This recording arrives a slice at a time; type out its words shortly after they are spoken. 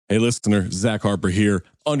Hey, listener, Zach Harper here.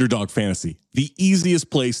 Underdog Fantasy, the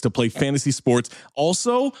easiest place to play fantasy sports.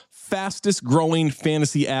 Also, fastest growing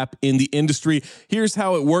fantasy app in the industry. Here's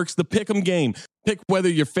how it works. The Pick'em game. Pick whether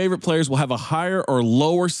your favorite players will have a higher or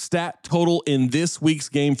lower stat total in this week's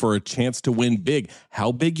game for a chance to win big.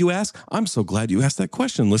 How big, you ask? I'm so glad you asked that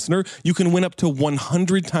question, listener. You can win up to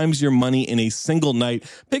 100 times your money in a single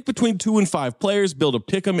night. Pick between 2 and 5 players, build a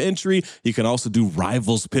Pick'em entry. You can also do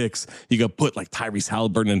rivals picks. You can put like Tyrese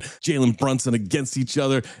Halliburton and Jalen Brunson against each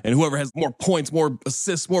other, and whoever has more points, more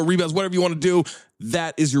assists, more rebounds, whatever you want to do,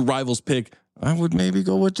 that is your rivals pick. I would maybe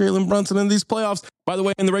go with Jalen Brunson in these playoffs. By the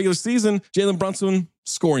way, in the regular season, Jalen Brunson,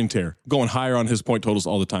 scoring tear, going higher on his point totals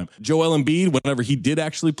all the time. Joel Embiid, whenever he did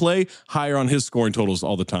actually play, higher on his scoring totals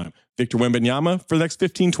all the time. Victor Wembanyama, for the next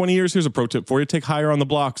 15, 20 years, here's a pro tip for you. Take higher on the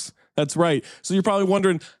blocks. That's right. So you're probably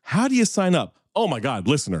wondering, how do you sign up? Oh my God,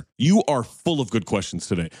 listener, you are full of good questions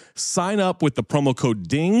today. Sign up with the promo code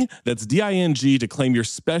DING, that's D-I-N-G, to claim your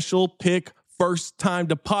special pick first time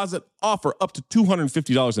deposit offer up to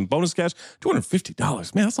 $250 in bonus cash.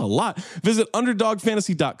 $250, man, that's a lot. Visit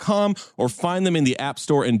underdogfantasy.com or find them in the App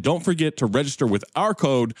Store. And don't forget to register with our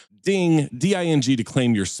code DING, D-I-N-G, to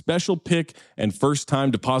claim your special pick and first time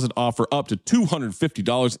deposit offer up to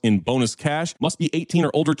 $250 in bonus cash. Must be 18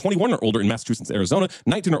 or older, 21 or older in Massachusetts, Arizona,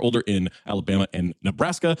 19 or older in Alabama and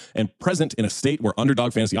Nebraska, and present in a state where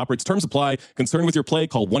Underdog Fantasy operates. Terms apply. Concerned with your play,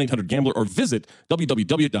 call 1-800-GAMBLER or visit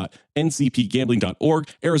www.ncpgambling.org.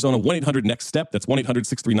 Arizona, 1-800-NEXT-STEP. That's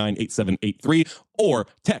 1-800-639-8783. Or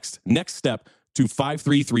text NEXT STEP to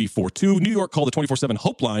 53342. New York, call the 24/7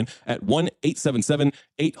 Hope line at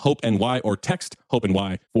 1-877-8-HOPE-NY or text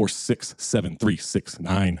HOPE-NY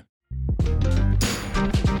 467-369.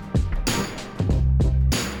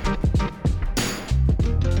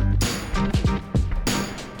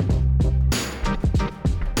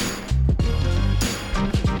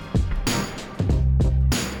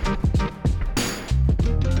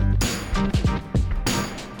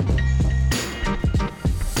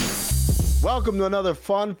 Welcome to another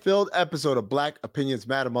fun-filled episode of Black Opinions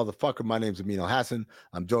Matter, motherfucker. My name's Amin Al-Hassan.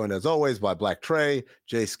 I'm joined, as always, by Black Trey,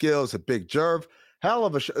 Jay Skills, and Big Jerv. Hell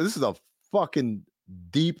of a show. This is a fucking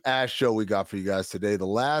deep-ass show we got for you guys today. The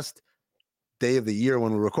last day of the year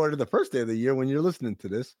when we recorded, the first day of the year when you're listening to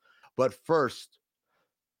this. But first,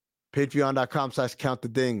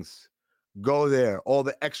 patreon.com/countthedings. Go there. All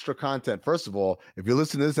the extra content. First of all, if you're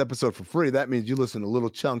listening to this episode for free, that means you listen to little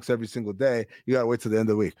chunks every single day. You got to wait till the end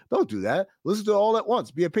of the week. Don't do that. Listen to it all at once.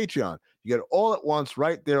 Be a Patreon. You get it all at once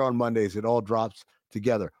right there on Mondays. It all drops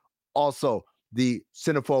together. Also, the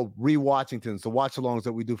Cinephobe Rewatchingtons, the watch-alongs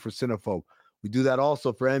that we do for Cinephobe. We do that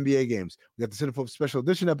also for NBA games. We got the Cinephobe Special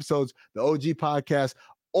Edition episodes, the OG podcast,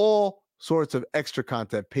 all sorts of extra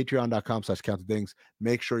content. Patreon.com/countthedings.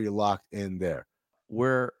 Make sure you're locked in there.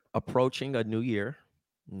 We're approaching a new year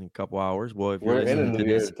in a couple hours. Well, if we're you're listening to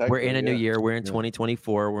this, we're in a new year. We're in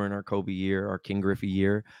 2024. We're in our Kobe year, our King Griffey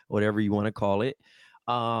year, whatever you want to call it.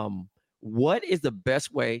 What is the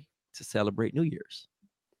best way to celebrate New Year's?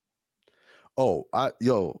 Oh, I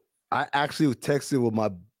actually texted with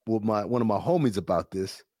one of my homies about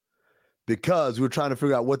this because we were trying to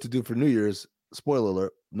figure out what to do for New Year's. Spoiler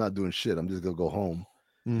alert, I'm not doing shit. I'm just gonna go home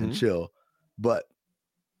and chill. But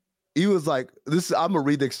he was like, I'm gonna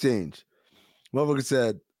read the exchange. Motherfucker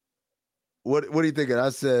said, what are you thinking?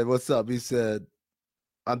 I said, what's up? He said,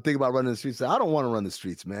 I'm thinking about running the streets. I said, I don't want to run the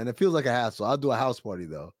streets, man. It feels like a hassle. I'll do a house party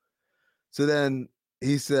though. So then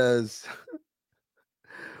he says,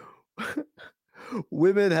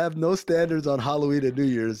 women have no standards on Halloween and New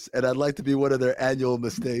Year's, and I'd like to be one of their annual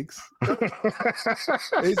mistakes.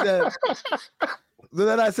 He said, so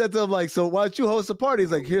then I said to him, like, so why don't you host a party?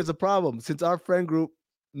 He's like, here's the problem. Since our friend group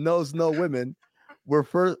knows no women, we're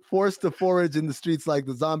forced to forage in the streets like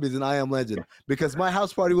the zombies in I Am Legend, because my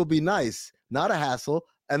house party will be nice, not a hassle,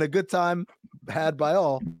 and a good time had by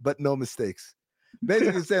all, but no mistakes.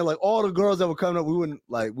 Basically saying, like, all the girls that were coming up, we wouldn't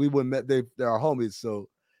met. They're our homies, so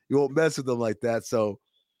you won't mess with them like that. So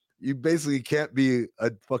you basically can't be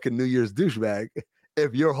a fucking New Year's douchebag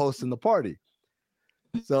if you're hosting the party.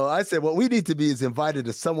 So I said, what we need to be is invited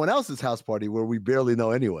to someone else's house party where we barely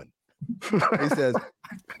know anyone. He says,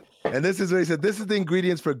 and this is what he said, this is the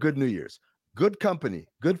ingredients for a good New Year's: good company,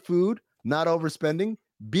 good food, not overspending,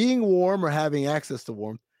 being warm or having access to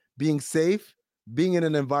warmth, being safe, being in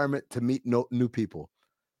an environment to meet new people.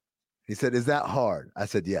 He said, is that hard? I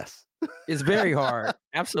said, yes. It's very hard.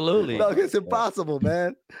 Absolutely. No, it's impossible,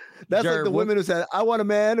 man. That's like Jared, the women who said, "I want a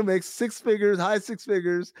man who makes high 6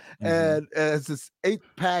 figures, and has this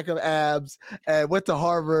 8-pack of abs, and went to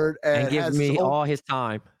Harvard, and and gives has his me own, all his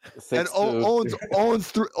time. and owns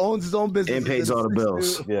his own business, And pays all the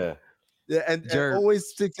bills. Yeah, and Jared. always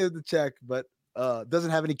sticks to the check, but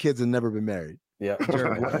doesn't have any kids and never been married. Yeah.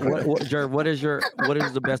 Jared, Jared, what is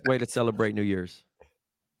the best way to celebrate New Year's?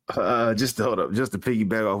 Just to hold up, just to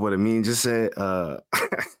piggyback off what Amin just said.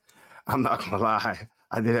 I'm not gonna lie,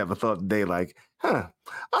 I did have a thought today, like, I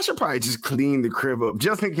should probably just clean the crib up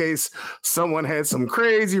just in case someone had some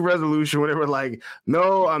crazy resolution where they were like,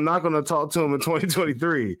 no, I'm not gonna talk to him in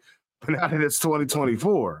 2023, but now that it's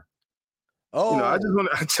 2024. Oh, You know, I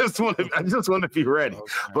just want to be ready. Okay.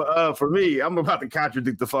 But for me, I'm about to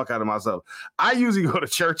contradict the fuck out of myself. I usually go to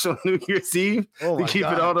church on New Year's Eve to keep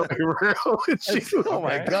it all the way real with you. Oh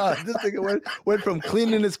my God! This nigga went from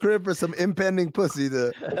cleaning his crib for some impending pussy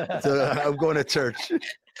to I'm going to church.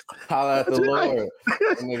 Holla at the That's right. Lord.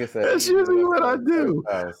 That nigga said, That's usually what I do.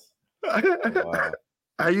 Wow.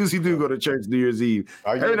 I usually do go to church New Year's Eve.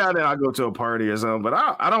 Are Every you? now and then I go to a party or something, but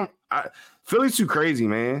I don't. Philly's too crazy,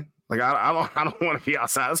 man. Like I don't want to be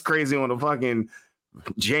outside. It's crazy on the fucking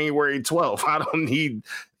January 12th. I don't need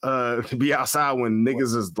to be outside when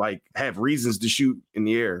niggas is like have reasons to shoot in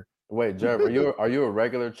the air. Wait, Jerv, are you a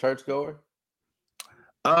regular church goer?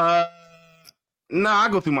 Nah, I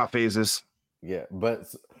go through my phases. Yeah,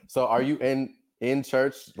 but so are you in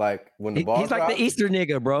church like when the ball? He's like the Easter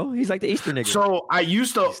nigga, bro. He's like the Easter nigga. So I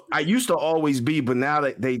used to always be, but now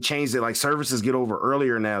that they changed it, like services get over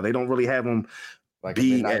earlier now. They don't really have them like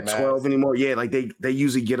be at 12 anymore. Yeah, like they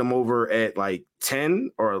usually get them over at like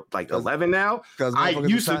 10 or like 11 now. I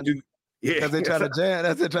used to do, yeah, because they try to jam.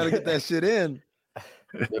 That's it, trying to get that shit in.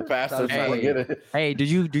 The pastor trying to get it. Hey, do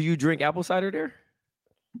you drink apple cider there?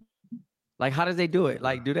 Like, how does they do it?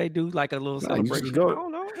 Like, do they do like a little No, you just celebration? go- I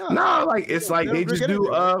don't know. No, like it's like they just do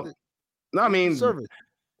no, I mean service.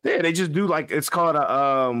 yeah, they just do like it's called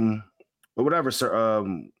a whatever, sir.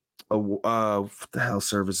 What the hell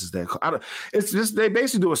service is that? It's just they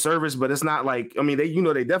basically do a service, but it's not like, I mean, they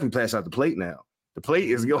definitely pass out the plate now. The plate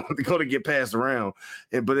is going to get passed around,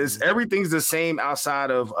 but it's everything's the same outside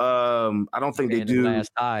of I don't think they do last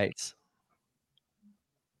tides.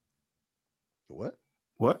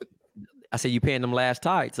 What? I said you paying them last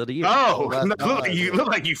tides of the year. Oh, last no, time. you look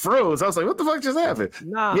like you froze. I was like, what the fuck just happened?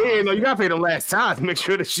 Nah. Yeah, no, you gotta pay them last time to make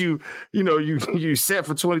sure that you set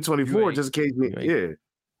for 2024 just in case. Yeah.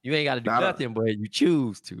 You ain't got to do Nah, I don't- nothing, but you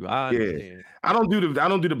choose to. I understand. I don't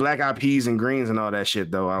do the black eyed peas and greens and all that shit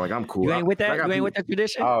though. I'm cool. You ain't with that? Black-eyed You ain't peas- with that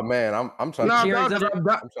tradition? Oh man, I'm trying No, to. no, Cheers 'cause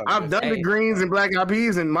up. I've done the Hey. greens and black eyed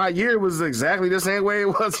peas, and my year was exactly the same way it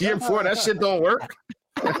was the year before. That shit don't work.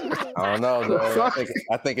 I don't know, though.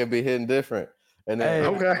 I think it'd be hitting different. And then Hey.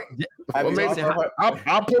 Okay. have Well, you maybe also heard-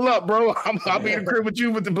 I'll pull up, bro. I'll be in the crib with you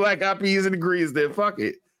with the black eyed peas and the greens. Then fuck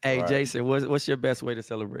it. Hey, Right. Jason, what's your best way to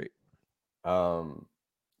celebrate?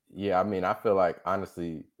 Yeah, I mean, I feel like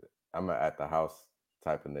honestly, I'm an at the house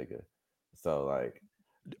type of nigga. So like,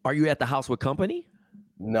 Are you at the house with company?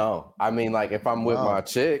 no, I mean, like if I'm with Wow. my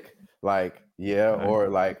chick, like yeah, Okay. or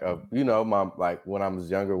like my like when I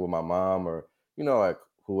was younger with my mom or like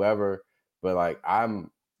whoever. But like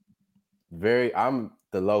I'm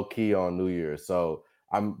the low key on New Year's, so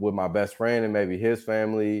I'm with my best friend and maybe his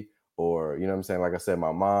family, or what I'm saying, like I said,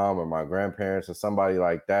 my mom or my grandparents or somebody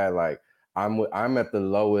like that. Like I'm at the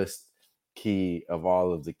lowest key of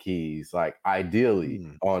all of the keys, like ideally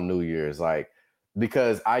on New Year's, like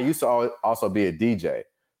because I used to also be a DJ,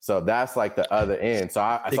 so that's like the other end. So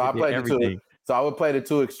I played the two. So I would play the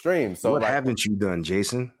two extremes. So what like, haven't you done,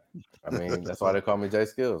 Jason? I mean, that's why they call me J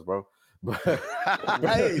Skills, bro. But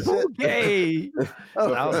Hey, shit. Okay.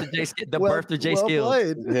 That was the birth of J Skills.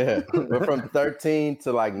 Played. yeah, but from 13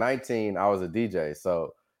 to like 19, I was a DJ.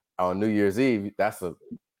 So on New Year's Eve, that's a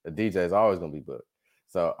DJ is always gonna be booked.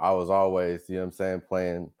 So I was always,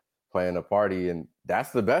 playing a party, and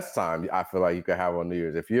that's the best time I feel like you could have on New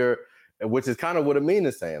Year's. Which is kind of what Amin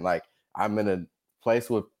is saying. Like I'm in a place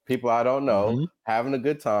with people I don't know, having a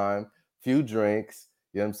good time, few drinks,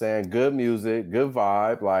 good music, good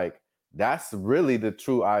vibe. Like that's really the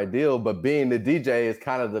true ideal. But being the DJ is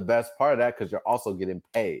kind of the best part of that because you're also getting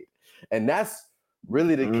paid, and that's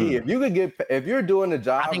really the key. If you're doing a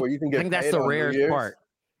job where you can get I think paid that's the on New rarest Year's, part.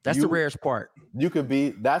 That's the rarest part. you could be.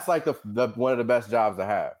 That's like the one of the best jobs to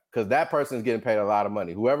have because that person is getting paid a lot of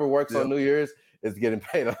money. Whoever works on New Year's is getting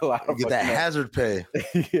paid a lot of Get that hazard pay.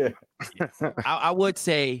 yeah. I would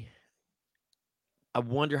say, I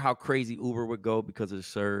wonder how crazy Uber would go because of the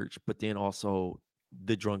surge, but then also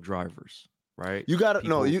the drunk drivers, right? You gotta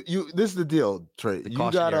People, no, you this is the deal, Trey. the You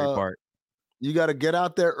cautionary gotta part. you gotta get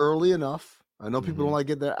out there early enough. I know people don't Mhm. like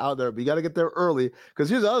get there out there, but you gotta get there early. Because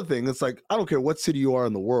here's the other thing. It's like, I don't care what city you are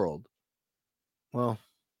in the world. Well,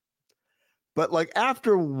 but like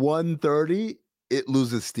after 1:30, it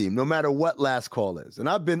loses steam, no matter what last call is. And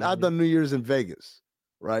I've done New Year's in Vegas,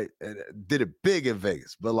 right? And did it big in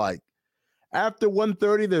Vegas. But like after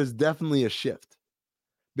 1:30, there's definitely a shift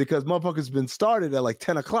because motherfuckers been started at like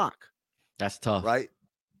 10 o'clock, That's tough. right?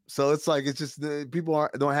 So it's like, it's just people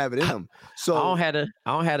don't have it in them. So I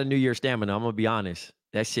don't have a New Year stamina. I'm gonna be honest.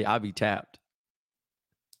 That shit, I'll be tapped.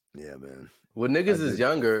 yeah, man. When niggas is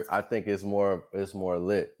younger, I think it's more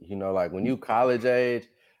lit. You know, like when you college age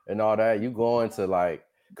and all that, you going to like,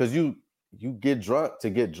 cause you get drunk to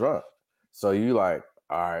get drunk. So you like,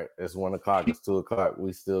 all right, it's 1 o'clock, it's 2 o'clock,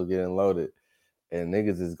 we still getting loaded. And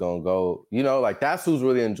niggas is gonna go, you know, like that's who's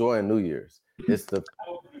really enjoying New Year's. It's the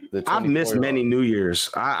I've missed many New Years.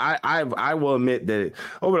 I will admit that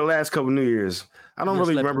over the last couple New Years, I don't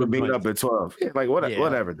really remember being up at 12. Yeah, like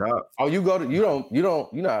whatever, dog. Oh, you not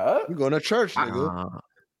up? You going to church, nigga?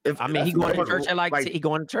 I mean, he going to church at he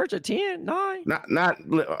going to church at 10, 9.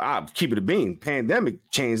 I'll keep it a bean. Pandemic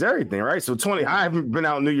changed everything, right? So I haven't been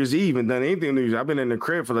out New Year's Eve and done anything New Year's. I've been in the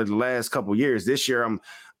crib for the last couple years. This year,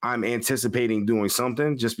 I'm anticipating doing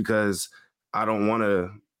something just because I don't want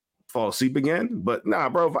to fall asleep again. But nah,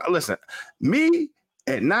 bro, listen, me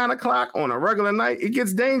at 9 o'clock on a regular night, it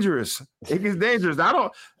gets dangerous. It gets dangerous.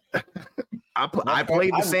 I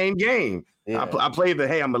played the same game. Yeah. I played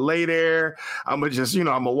hey, I'm gonna lay there. I'm gonna just, I'm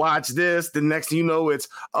gonna watch this. The next thing you know, it's,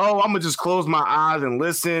 I'm gonna just close my eyes and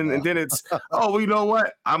listen. And then it's, you know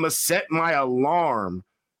what? I'm gonna set my alarm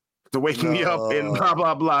to wake me up and blah,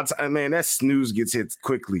 blah, blah. Man, that snooze gets hit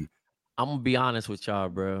quickly. I'm gonna be honest with y'all,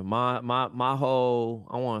 bro. My whole,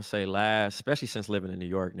 I want to say especially since living in New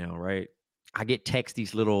York now, right? I get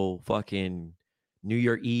these little fucking New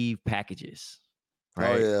Year Eve packages.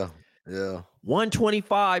 Right? Oh yeah.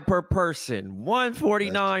 $125 per person,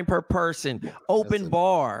 $149 per person, open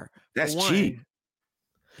bar. That's cheap.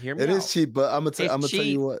 Hear me It out. is cheap, but I'm gonna tell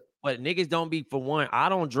you what. But niggas don't be, for one, I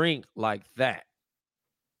don't drink like that.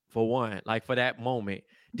 For one, like for that moment.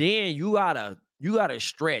 Then you gotta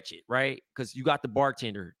stretch it, right? Because you got the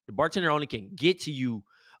bartender. The bartender only can get to you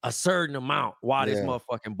a certain amount while this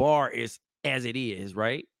motherfucking bar is as it is,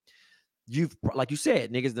 right? Like you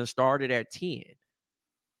said, niggas done started at 10.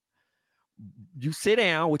 You sit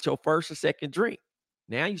down with your first or second drink.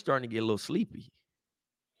 Now you starting to get a little sleepy.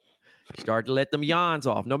 You start to let them yawns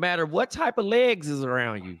off. No matter what type of legs is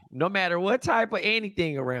around you, no matter what type of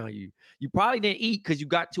anything around you, you probably didn't eat because you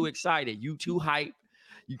got too excited. You too hyped.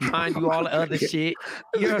 You trying to do all the other shit.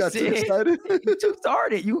 You know what I'm saying? You too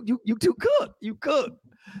started. You too cooked. You cooked.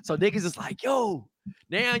 So niggas is like, yo,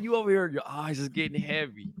 now you over here, your eyes is getting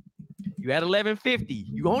heavy. You at 11:50.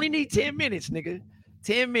 You only need 10 minutes, nigga.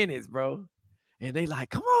 10 minutes, bro. And they like,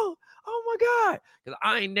 come on. Oh my God. Because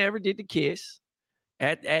I ain't never did the kiss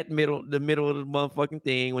at the middle of the motherfucking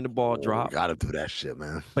thing when the ball dropped. Gotta do that shit,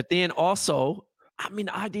 man. But then also, I mean,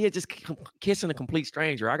 the idea of just kissing a complete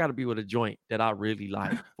stranger. I got to be with a joint that I really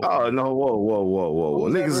like. Oh, no. Whoa.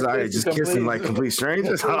 Niggas out here just kissing like complete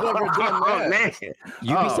strangers. Oh, man.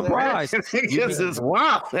 You'd be surprised. Niggas is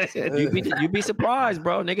wild. You'd be surprised,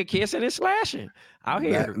 bro. Nigga kissing and slashing out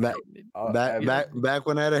here. Back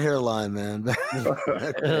when I had a hairline, man.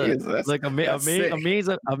 Like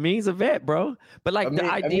a means a vet, bro. But like the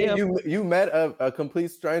idea. You met a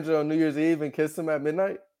complete stranger on New Year's Eve and kissed him at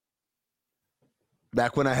midnight?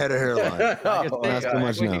 Back when I had a hairline. Not so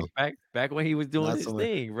much now. Back when he was doing his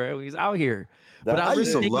thing, bro. He's out here. But I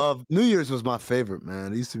used to love New Year's was my favorite,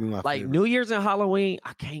 man. It used to be my favorite. New Year's and Halloween,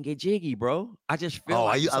 I can't get jiggy, bro. I just feel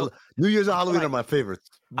New Year's and Halloween are my favorites.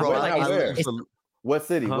 Bro, what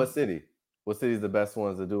city? What city? What city is the best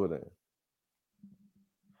ones to do it in?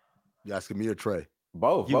 You asking me or Trey?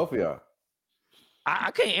 Both of y'all.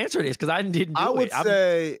 I can't answer this because I didn't do it.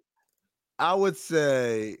 I would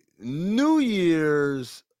say New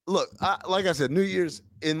Year's. Look, like I said, New Year's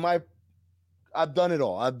I've done it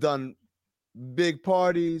all. I've done big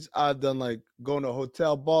parties. I've done like going to a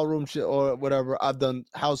hotel ballroom shit or whatever. I've done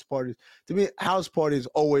house parties. To me, house parties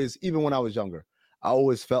always, even when I was younger, I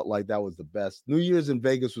always felt like that was the best. New Year's in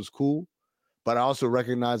Vegas was cool, but I also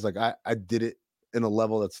recognized like I did it in a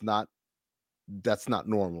level that's not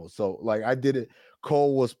normal. So like I did it.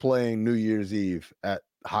 Cole was playing New Year's Eve at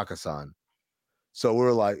Hakkasan. So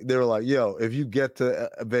they were like, yo, if you get to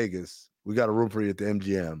Vegas, we got a room for you at the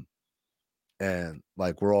MGM. And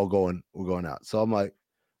like, we're going out. So I'm like,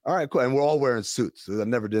 all right, cool. And we're all wearing suits. I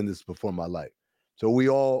never did this before in my life. So we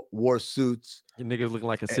all wore suits. You niggas looking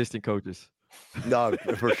like assistant coaches. No,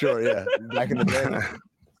 for sure. Yeah. Back in the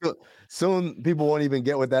day. Soon people won't even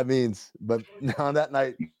get what that means. But on that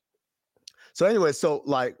night. So anyway, so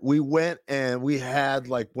like we went and we had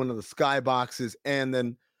like one of the sky boxes, and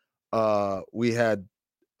then we had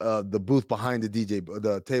the booth behind the DJ,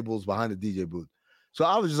 the tables behind the DJ booth. So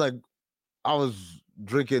I was just like, I was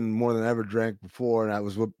drinking more than I ever drank before, and I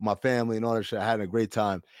was with my family and all that shit. I had a great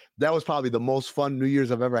time. That was probably the most fun New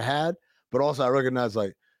Year's I've ever had. But also I recognized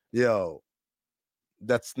like, yo,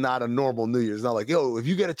 that's not a normal New Year's. It's not like, yo, if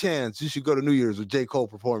you get a chance, you should go to New Year's with J. Cole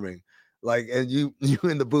performing. Like, and you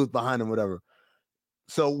in the booth behind him, whatever.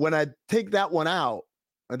 So when I take that one out,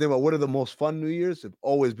 I think about what are the most fun New Year's? Have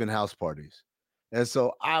always been house parties. And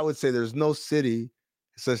so I would say there's no city.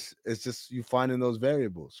 It's just you finding those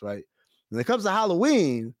variables, right? When it comes to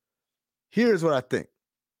Halloween, here's what I think.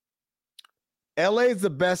 LA is the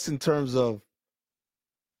best in terms of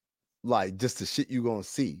like just the shit you gonna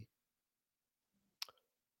see.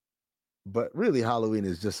 But really, Halloween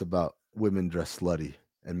is just about women dressed slutty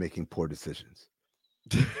and making poor decisions.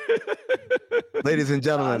 Ladies and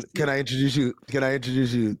gentlemen, can I introduce you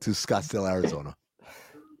to Scottsdale, Arizona?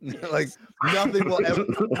 Like nothing will ever,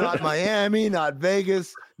 not Miami, not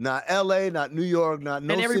Vegas, not LA, not New York, not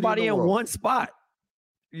no. And everybody city in, in the world. one spot.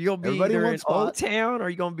 You're gonna be Everybody either in one in spot. Old Town or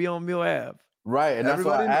you're gonna be on Mill Ave. Right, and that's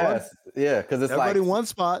why I asked. Yeah, because it's everybody like in one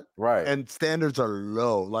spot, right, and standards are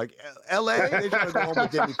low. Like LA, they're trying to go home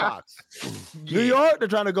with Jamie Foxx. New York, they're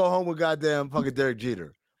trying to go home with goddamn fucking Derek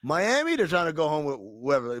Jeter. Miami, they're trying to go home with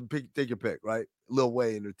whoever. Take your pick, right? Lil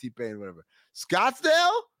Wayne or T-Pain, whatever.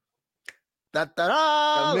 Scottsdale, I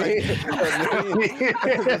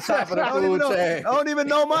don't even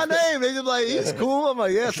know my name. They just like, he's cool. I'm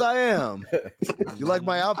like, yes, I am. You like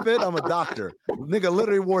my outfit? I'm a doctor. Nigga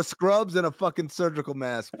literally wore scrubs and a fucking surgical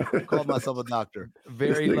mask. Called myself a doctor.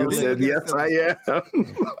 Very low said, lift. yes, I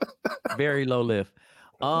am. Very low lift.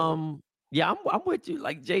 Yeah, I'm with you.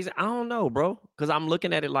 Like Jason, I don't know, bro. Because I'm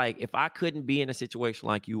looking at it like if I couldn't be in a situation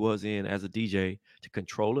like you was in as a DJ to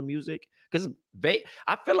control the music, because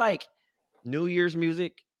I feel like New Year's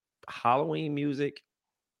music, Halloween music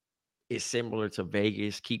is similar to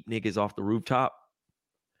Vegas. Keep niggas off the rooftop.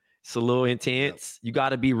 It's a little intense. Yep. You got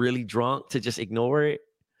to be really drunk to just ignore it.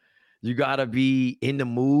 You got to be in the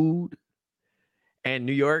mood. And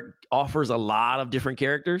New York offers a lot of different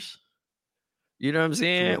characters. You know what I'm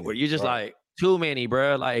saying? Where you're just like, too many,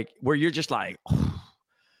 bro. Like, where you're just like, oh,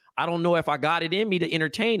 I don't know if I got it in me to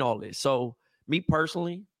entertain all this. So, me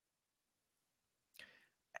personally,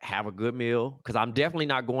 have a good meal. Because I'm definitely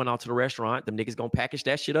not going out to the restaurant. Them niggas gonna package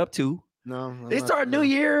that shit up too. No. They start New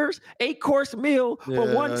Year's 8-course meal for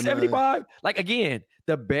 $175. No. Like, again,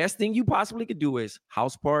 the best thing you possibly could do is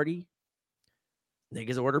house party.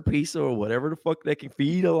 Niggas order pizza or whatever the fuck that can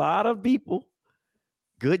feed a lot of people.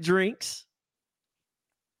 Good drinks.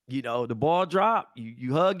 You know, the ball drop.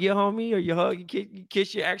 You hug your homie or you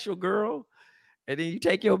kiss your actual girl, and then you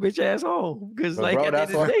take your bitch ass home. Because like bro,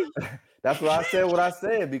 that's what I said. What I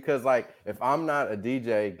said, because like if I'm not a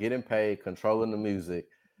DJ getting paid, controlling the music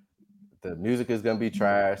is gonna be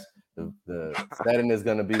trash. The setting is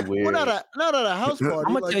gonna be weird. We're not at a house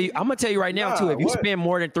party. I'm gonna tell you right now too. If you spend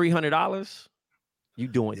more than $300. You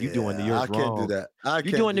doing New Year's wrong. I can't do that.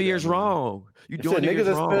 You doing New Year's wrong. You doing New Year's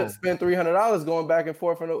wrong. Spend $300 going back and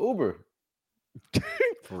forth in the Uber.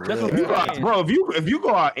 Bro, if you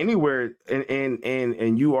go out anywhere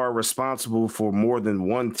and you are responsible for more than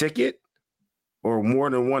one ticket or more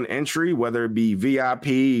than one entry, whether it be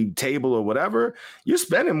VIP, table, or whatever, you're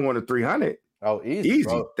spending more than $300. Oh, easy.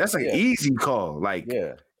 Bro. That's an easy call. Like,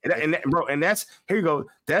 yeah. And that's here you go.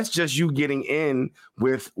 That's just you getting in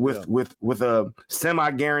with a semi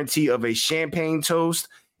guarantee of a champagne toast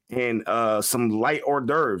and some light hors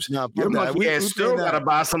d'oeuvres. No, your monkey ass still gotta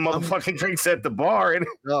buy some motherfucking drinks at the bar.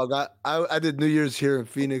 No, I did New Year's here in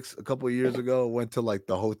Phoenix a couple of years ago. Went to like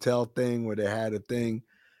the hotel thing where they had a thing,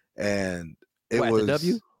 and it was the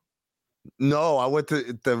W. No, I went to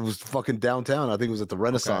it was fucking downtown. I think it was at the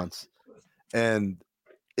Renaissance, and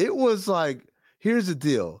it was like. Here's the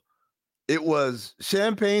deal. It was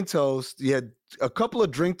champagne toast. You had a couple of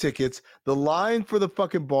drink tickets. The line for the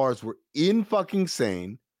fucking bars were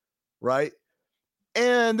insane, right?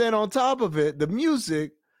 And then on top of it, the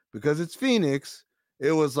music, because it's Phoenix,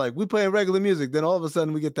 it was like we playing regular music. Then all of a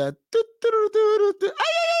sudden we get that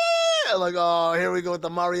like, oh, here we go with the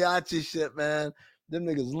mariachi shit, man. Them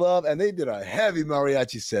niggas love, and they did a heavy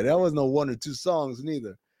mariachi set. That was no 1 or 2 songs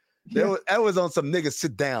neither. That was on some niggas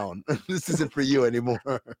sit down. This isn't for you anymore.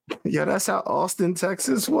 Yeah, that's how Austin,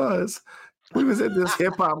 Texas was. We was at this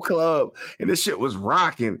hip hop club and this shit was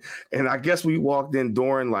rocking. And I guess we walked in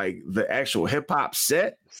during like the actual hip hop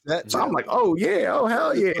set. So I'm like, oh yeah, oh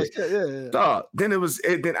hell yeah. Yeah. Dog. Then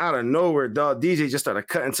then out of nowhere, dog, DJ just started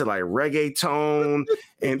cutting to like reggaeton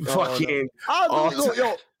and fucking.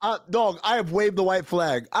 Dog, I have waved the white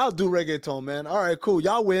flag. I'll do reggaeton, man. All right, cool.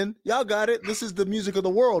 Y'all win. Y'all got it. This is the music of the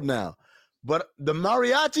world now. But the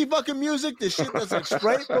mariachi fucking music, the shit that's like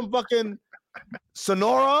straight from fucking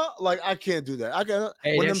Sonora, like I can't do that. I can't.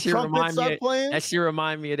 Hey, when them trumpets start playing, that shit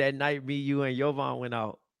remind me of that night me, you, and Jovan went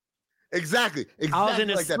out. Exactly. I was in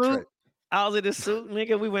a like suit. that track. I was in a suit,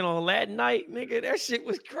 nigga. We went on Latin night, nigga. That shit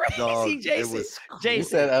was crazy, Dog, Jason. You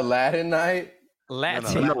said Aladdin night?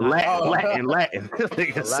 Latin. No, Latin.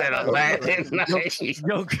 Nigga said Latin night.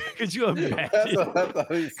 Yo, could you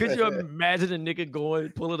imagine? Could you imagine a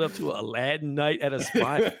nigga pulling up to a Aladdin night at a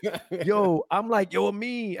spot? Yo, I'm like, yo,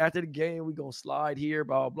 me after the game, we gonna slide here,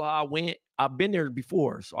 blah blah. I've been there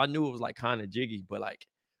before, so I knew it was like kind of jiggy, but like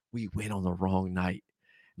we went on the wrong night.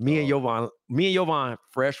 Me and Jovan,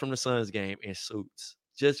 fresh from the Suns game in suits,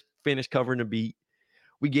 just finished covering the beat.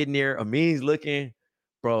 We getting there, Amin's looking.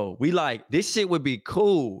 Bro, we like, this shit would be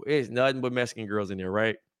cool. It's nothing but Mexican girls in there,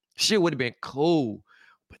 right? Shit would have been cool,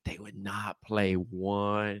 but they would not play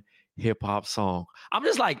one hip hop song. I'm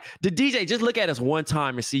just like, the DJ, just look at us one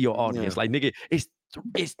time and see your audience. Like, nigga, it's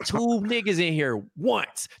two niggas in here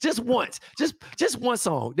once, just one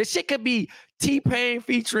song. This shit could be T-Pain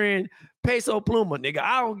featuring Peso Pluma, nigga.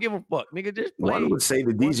 I don't give a fuck, nigga. Just play. One would say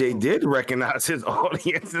the DJ did recognize his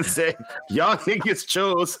audience and say, y'all niggas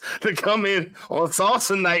chose to come in on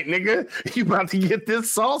salsa night, nigga. You about to get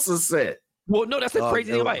this salsa set. Well, no, that's the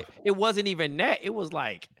crazy thing about it. It wasn't even that. It was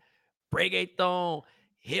like reggaeton,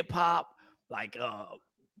 hip hop, like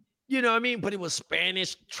you know what I mean? But it was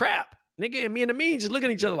Spanish trap. Nigga, and me and Amin just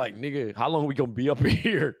looking at each other like, nigga, how long we gonna be up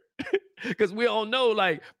here? Because we all know,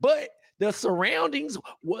 like, but the surroundings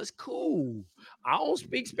was cool. I don't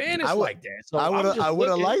speak Spanish like that. So I would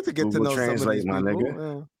have liked to get to know some of these my people.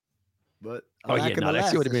 nigga. Yeah. But that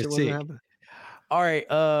shit would have been sick. All right,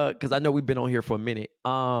 because I know we've been on here for a minute.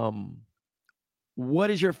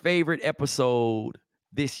 What is your favorite episode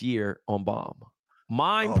this year on Bomm?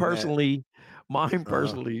 Mine personally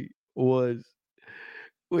was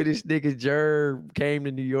when this nigga Jerv came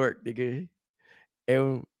to New York, nigga,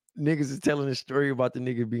 and niggas is telling a story about the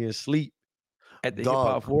nigga being asleep at the Hip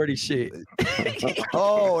Hop 40 shit.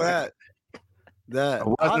 That. I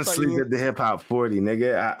wasn't asleep at the Hip Hop 40,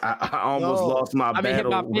 nigga. I almost lost my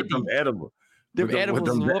battle with them edibles. Them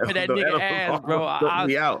edibles was whooping that nigga ass, bro.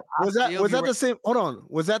 Was that the same? Hold on.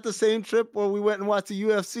 Was that the same trip where we went and watched the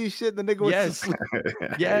UFC shit? The nigga was asleep.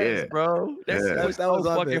 Yes, bro. That was so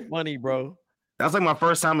fucking funny, bro. That was like my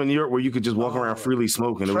first time in New York where you could just walk around freely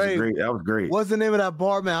smoking. It was great. That was great. What's the name of that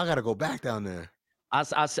bar, man? I gotta go back down there. I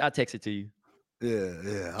text it to you.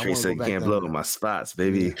 Yeah. Trey said you can't blow to my spots,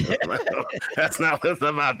 baby. That's not what's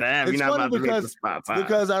about to have. You're not about to make the spots.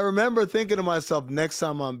 Because I remember thinking to myself, next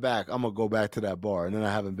time I'm back, I'm gonna go back to that bar, and then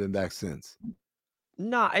I haven't been back since.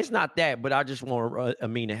 Nah, it's not that, but I just want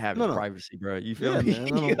Amin to have his privacy, bro. You feel me?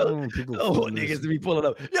 Man, I don't want people niggas to be pulling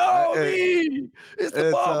up. Yo, Amin, it's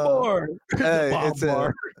the Bomm bar.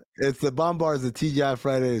 It's the Bomm bar. It's the TGI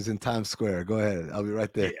Fridays in Times Square. Go ahead. I'll be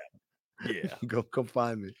right there. Yeah. Come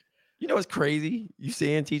find me. You know what's crazy? You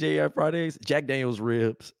saying TGI Fridays? Jack Daniels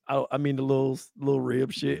ribs. I mean the little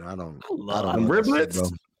rib shit. I don't love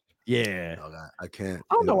riblets. Yeah, I can't.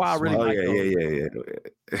 I don't know why I really like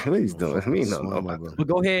those. What he's doing? Me no. But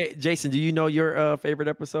go ahead, Jason. Do you know your favorite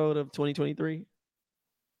episode of 2023?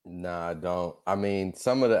 Nah, I don't. I mean,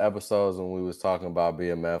 some of the episodes when we was talking about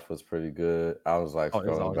BMF was pretty good. I was like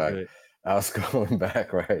going back. Good. I was going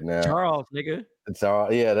back right now. Charles, nigga.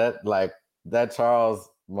 Charles, yeah, that Charles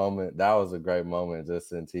moment, that was a great moment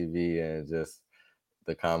just in TV, and just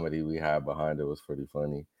the comedy we had behind it was pretty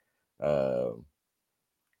funny.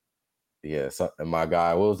 And my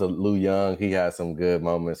guy, what was it, Lou Young? He had some good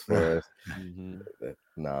moments for us.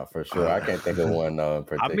 Nah, for sure. I can't think of one in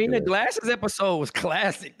particular. I mean, the glasses episode was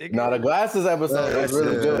classic. No, the glasses episode was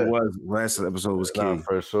really good. Glasses episode was key.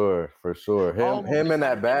 For sure. Him and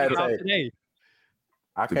that bad tape.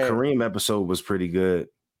 The Kareem episode was pretty good.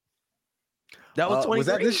 That was 23? Was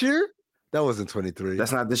that this year? That wasn't 23.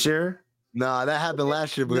 That's not this year? Nah, that happened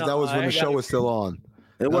last year because that was when the show was still on.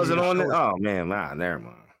 It wasn't on it? Oh, man. Nah, never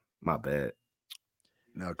mind. My bad.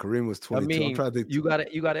 No, Kareem was 22. I mean, I'm trying to think. You got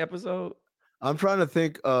an episode? I'm trying to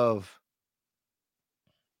think of.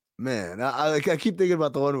 Man, I keep thinking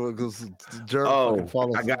about the one where because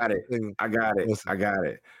I got it.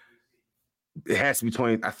 It has to be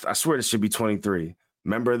 20. I swear this should be 23.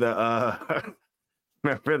 Remember the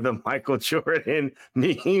Remember the Michael Jordan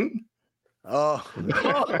meme? Oh, Hey,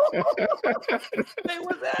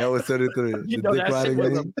 what's that? that was 33. You The know dick that shit riding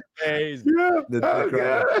was meme. amazing. Yeah. The Oh, dick riding.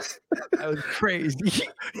 God. That was crazy.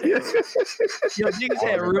 Yeah. Yo, niggas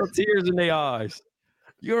had real tears in their eyes.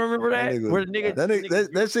 You remember That that? nigga- Where the nigga, That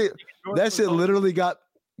nigga- that shit. That shit literally got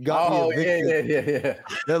me evicted. yeah.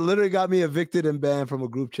 That literally got me evicted and banned from a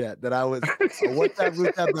group chat that I was a WhatsApp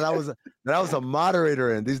group chat that I was a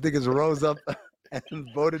moderator in. These niggas rose up and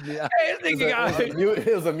voted me out. Hey, this nigga got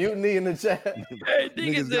It was a mutiny in the chat. Hey,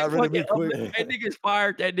 Niggas niggas got rid of me fucking, quick. hey, niggas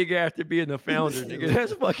fired that nigga after being the founder, nigga.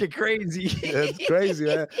 That's fucking crazy. It's crazy,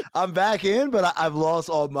 man. I'm back in, but I've lost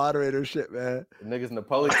all moderatorship, man. The niggas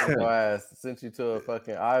Napoleon your ass sent you to a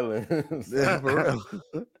fucking island. Yeah, for real.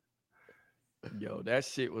 Yo, that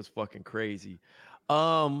shit was fucking crazy.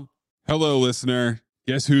 Hello, listener.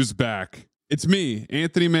 Guess who's back? It's me,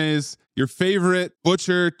 Anthony Mays, your favorite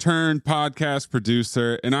butcher turned podcast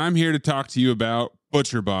producer, and I'm here to talk to you about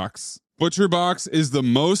ButcherBox. ButcherBox is the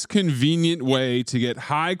most convenient way to get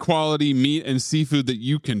high quality meat and seafood that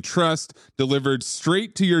you can trust delivered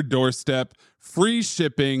straight to your doorstep, free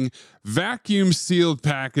shipping, vacuum sealed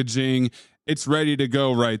packaging. It's ready to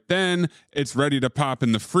go right then. It's ready to pop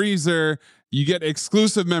in the freezer. You get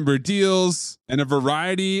exclusive member deals and a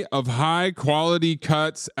variety of high quality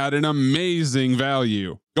cuts at an amazing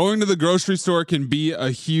value. Going to the grocery store can be a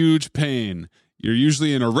huge pain. You're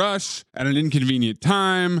usually in a rush at an inconvenient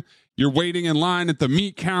time. You're waiting in line at the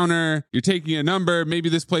meat counter. You're taking a number. Maybe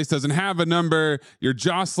this place doesn't have a number. You're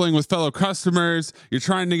jostling with fellow customers. You're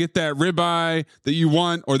trying to get that ribeye that you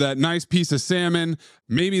want or that nice piece of salmon.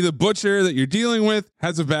 Maybe the butcher that you're dealing with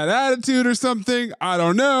has a bad attitude or something. I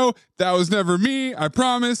don't know. That was never me, I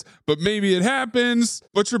promise. But maybe it happens.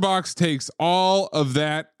 ButcherBox takes all of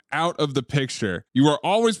that out of the picture. You are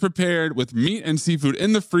always prepared with meat and seafood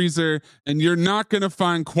in the freezer, and you're not going to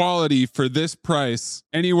find quality for this price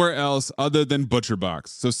anywhere else other than ButcherBox.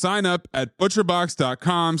 So sign up at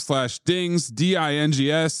butcherbox.com/dings,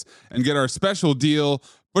 D-I-N-G-S, and get our special deal.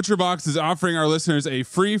 ButcherBox is offering our listeners a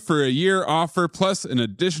free for a year offer plus an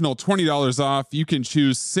additional $20 off. You can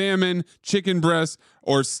choose salmon, chicken breast,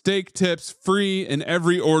 or steak tips free in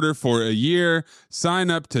every order for a year. Sign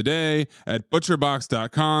up today at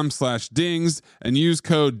butcherbox.com/dings and use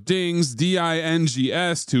code DINGS,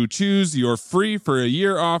 D-I-N-G-S, to choose your free for a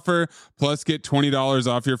year offer plus get $20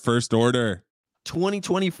 off your first order.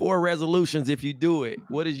 2024 resolutions if you do it.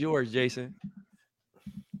 What is yours, Jason?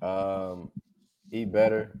 Eat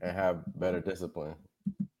better and have better discipline.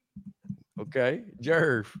 Okay.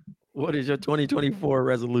 Jerv, what is your 2024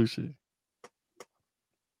 resolution?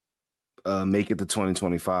 Make it to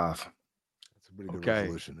 2025. That's a pretty good Okay.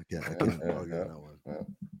 resolution. I can't argue on that one.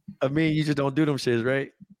 I mean, you just don't do them shits,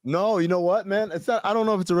 right? No, you know what, man? It's not. I don't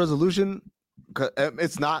know if it's a resolution.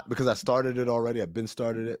 It's not, because I started it already. I've been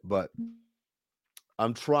started it, but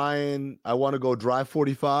I'm trying. I want to go dry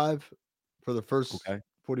 45 for the first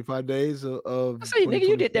 45 days of. I say, nigga,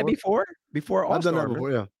 you did that 2024. before I've done All-Star. that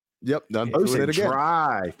before. Yeah. Yep. I'm Oh, you doing said it again.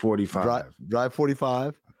 dry 45. Dry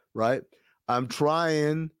 45. Right. I'm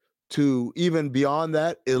trying to, even beyond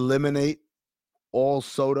that, eliminate all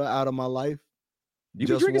soda out of my life. You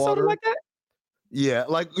be drinking soda like that? Yeah,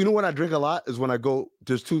 like, you know, when I drink a lot is when I go.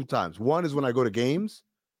 There's two times. One is when I go to games,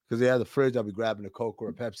 because they have the fridge. I'll be grabbing a Coke or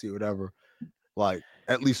a Pepsi or whatever. Like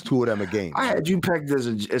at least two of them a game. I had you pegged as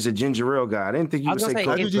a ginger ale guy. I didn't think you I would was say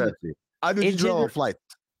gonna Coke say, or Pepsi. I do in ginger ale on ginger- flight.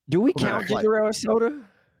 Do we Okay. count Like- ginger ale as soda?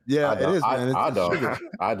 Yeah, it is, man. I It's sugar. don't.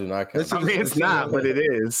 I do not count. It's- I mean, it's not, but it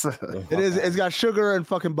is. It is. It's got sugar and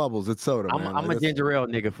fucking bubbles. It's soda. I'm man. a Like, it's- ginger ale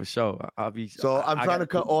nigga for sure. I'll be. So I'm I trying to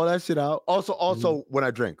cut all that shit out. Also, Mm-hmm. when I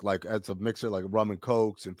drink, like it's a mixer, like rum and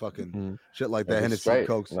cokes and fucking Mhm. shit like If that. it's Hennessy straight,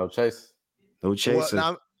 cokes. no chase. No Well, chaser.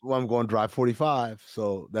 now I'm going dry 45,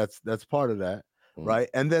 so that's part of that, Mm. right?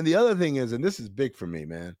 And then the other thing is, and this is big for me,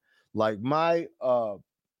 man. Like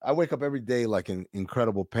I wake up every day like in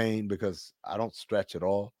incredible pain because I don't stretch at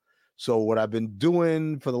all. So what I've been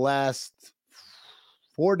doing for the last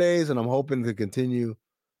 4 days, and I'm hoping to continue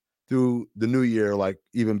through the new year, like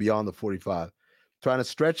even beyond the 45, trying to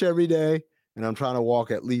stretch every day, and I'm trying to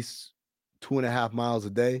walk at least 2.5 miles a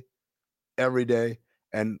day, every day,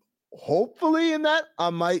 and hopefully in that I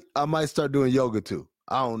might start doing yoga too.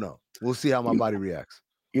 I don't know. We'll see how my body reacts.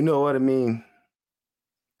 You know what I mean?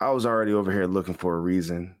 I was already over here looking for a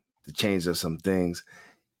reason to change up some things.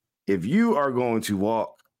 If you are going to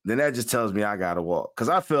walk, then that just tells me I got to walk. Because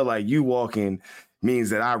I feel like you walking means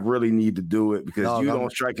that I really need to do it, because you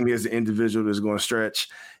don't strike me as an individual that's going to stretch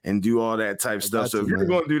and do all that type stuff. got So you, if you're man.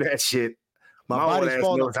 going to do that shit, My old body's ass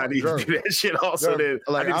falling knows I apart. need to do that shit also. Then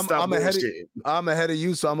Like, I need to stop I'm ahead bullshit. I'm ahead of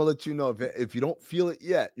you, so I'm gonna let you know if you don't feel it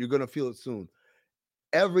yet, you're gonna feel it soon.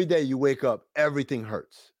 Every day you wake up, everything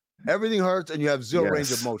hurts. Everything hurts, and you have zero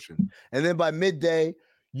range of Yes. motion. And then by midday,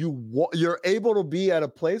 you're able to be at a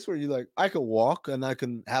place where you're like, I can walk and I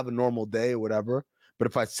can have a normal day or whatever. But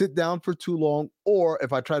if I sit down for too long, or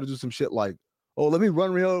if I try to do some shit like, oh, let me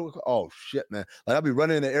run real, oh shit, man. Like I'll be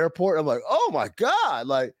running in the airport. I'm like, oh my God.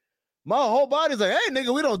 Like my whole body's like, hey,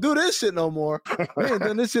 nigga, we don't do this shit no more. We ain't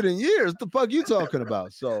done this shit in years. What the fuck you talking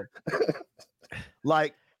about? So,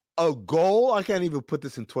 like, a goal, I can't even put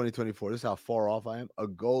this in 2024. This is how far off I am. A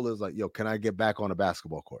goal is like, yo, can I get back on a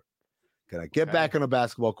basketball court? Can I get back on a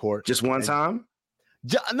basketball court? Just one time?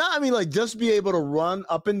 No, I mean, like, just be able to run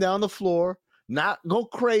up and down the floor, not go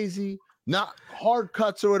crazy, not hard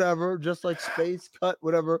cuts or whatever, just like space cut,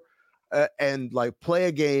 whatever, and like play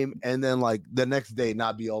a game, and then like the next day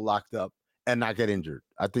not be all locked up and not get injured.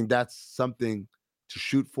 I think that's something to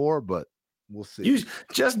shoot for, but we'll see. You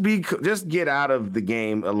just get out of the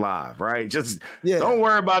game alive, right? Just don't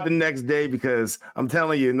worry about the next day, because I'm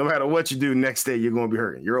telling you, no matter what you do next day, you're gonna be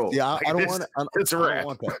hurting. You're old. Yeah, like, I don't want to. It's a I wrap. don't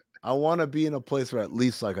want that. I want to be in a place where at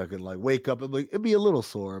least like I can like wake up and like it'd be a little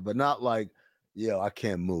sore, but not like, yo, I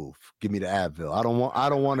can't move. Give me the Advil. I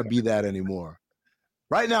don't want to be that anymore.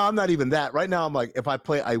 Right now, I'm not even that. Right now, I'm like, if I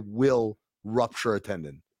play, I will rupture a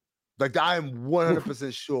tendon. Like I am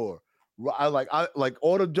 100% sure. I like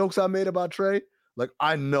all the jokes I made about Trey. Like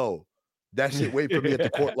I know that shit wait for me at the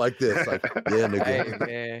court like this. Like, yeah, nigga. Hey,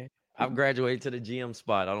 man, I've graduated to the GM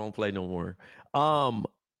spot. I don't play no more.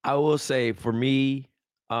 I will say for me,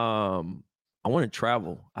 I want to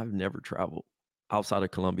travel. I've never traveled outside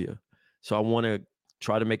of Colombia, so I want to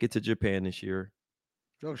try to make it to Japan this year.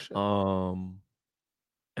 Oh shit.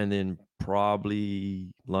 And then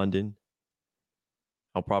probably London.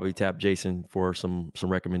 I'll probably tap Jason for some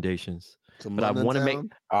recommendations. But I want to make.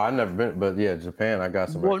 I've never been, but yeah, Japan. I got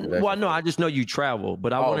some. Well, no, I just know you travel,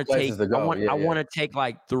 but I want to take. I want to take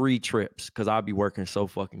like 3 trips because I'll be working so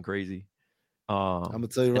fucking crazy. I'm gonna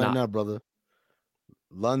tell you right now, brother.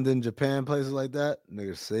 London, Japan, places like that,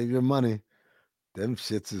 nigga, save your money. Them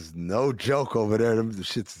shits is no joke over there. Them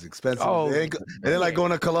shits is expensive. Oh, and then like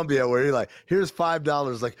going to Colombia where you're like, here's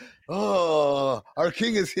 $5. Like, oh, our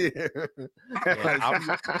king is here.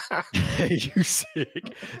 Yeah, you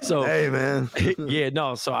sick. So hey man. Yeah,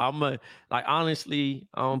 no. So I'm like honestly,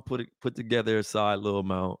 I'm put together a side little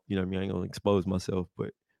amount. You know what I mean? I ain't gonna expose myself,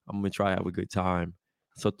 but I'm gonna try to have a good time.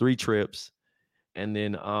 So 3 trips, and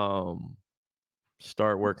then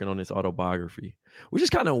start working on this autobiography, which is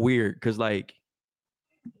kind of weird because like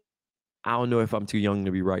I don't know if I'm too young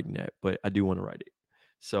to be writing that, but I do want to write it.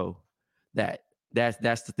 So that's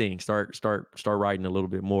the thing. Start writing a little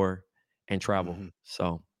bit more and travel. Mm-hmm.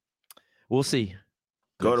 So we'll see.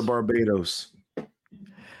 Go to Barbados.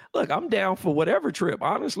 Look, I'm down for whatever trip.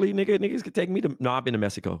 Honestly, niggas could take me to. No, I've been to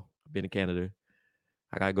Mexico. I've been to Canada.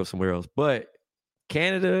 I gotta go somewhere else. But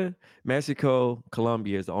Canada, Mexico,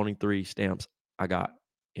 Colombia is the only 3 stamps I got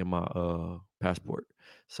in my passport.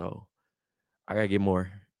 So I gotta get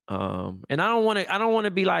more. And I don't want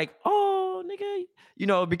to be like, oh,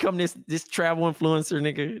 nigga, become this travel influencer,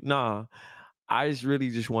 nigga. Nah, I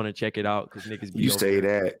just want to check it out because niggas be. You say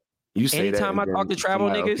that. You say anytime that. I talk to travel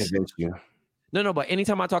niggas. You. No, but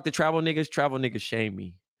anytime I talk to travel niggas shame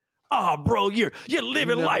me. Oh, bro, you're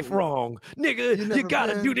living life wrong, nigga. You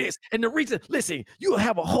gotta do this. And the reason, listen, you'll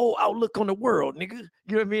have a whole outlook on the world, nigga. You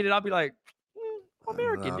know what I mean? And I'll be like,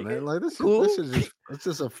 American, nigga. Man, like this cool. It's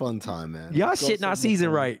just a fun time, man. Y'all shit not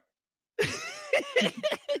seasoned right.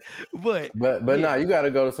 but nah, you got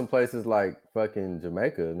to go to some places like fucking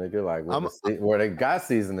Jamaica, nigga, like where they got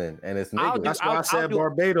seasoning and it's nigga. That's why I said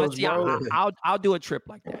Barbados, bro. I'll do a trip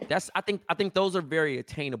like that. I think those are very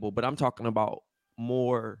attainable, but I'm talking about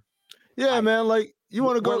more. Yeah, like, man. Like you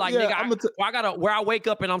want to go? Like, yeah, nigga, where I wake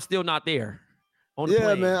up and I'm still not there. On the yeah,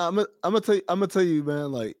 plane. man. I'm gonna tell you,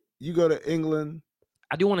 man. Like you go to England.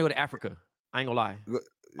 I do want to go to Africa. I ain't gonna lie. I want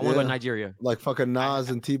to go to Nigeria. Like fucking Nas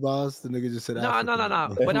and T-Boz. The nigga just said Africa.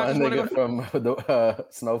 No. But I just want to go from the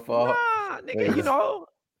Snowfall. Nah, nigga, you know.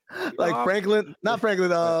 Like Franklin, not Franklin,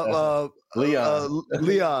 Leon.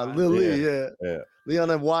 Lil Lee, yeah. Leon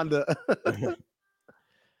and Wanda.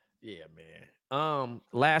 Yeah, man.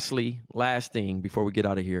 Last thing before we get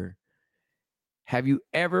out of here. Have you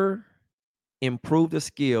ever improved a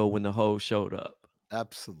skill when the hoe showed up?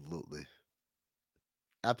 Absolutely.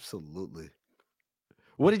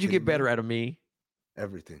 What did you get better at of me?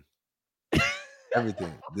 Everything.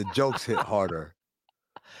 Everything. The jokes hit harder.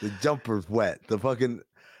 The jumper's wet.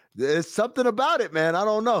 There's something about it, man. I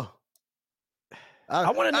don't know. I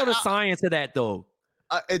want to know the science of that though.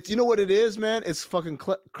 It's you know what it is, man. It's fucking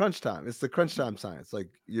crunch time. It's the crunch time science. Like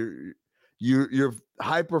you're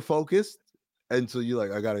hyper focused, and so you're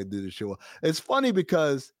like, I gotta do this shit. It's funny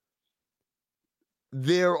because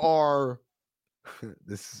there are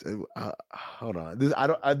this. Hold on. This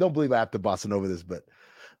I don't believe I have to bossa over this, but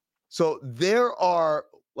so there are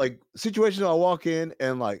like situations I walk in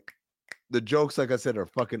and like the jokes, like I said, are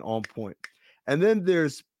fucking on point, and then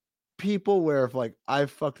there's people where if like I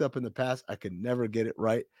fucked up in the past, I could never get it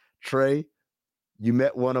right. Trey, you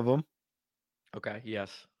met one of them. Okay. Yes.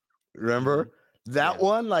 Remember that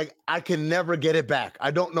one? Like I can never get it back. I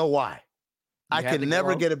don't know why. I can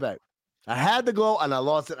never get it back. I had the glow and I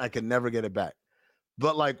lost it. I can never get it back.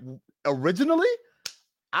 But like originally,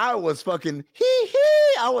 I was fucking hee.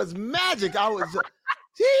 I was magic. I was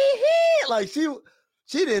hee. Like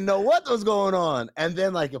she didn't know what was going on, and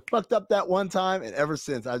then like it fucked up that one time, and ever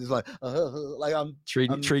since I just like I'm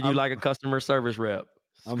treat you like a customer service rep.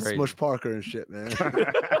 I'm Smush Parker and shit, man.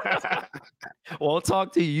 Well, I'll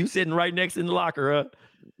talk to you. You sitting right next in the locker,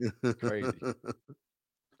 huh? Crazy.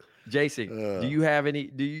 Jason, do you have any?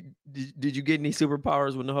 Did you get any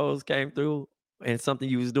superpowers when the hoes came through and something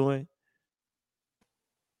you was doing?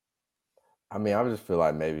 I mean, I just feel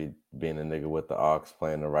like maybe being a nigga with the aux,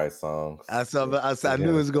 playing the right songs. I knew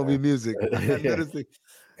it was gonna be music.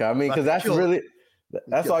 I mean, because that's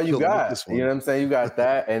all you got. You know what I'm saying? You got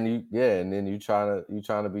that, and then you trying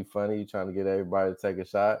to be funny. You trying to get everybody to take a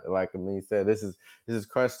shot. Like Amin said, this is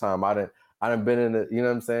crunch time. I done been in the, you know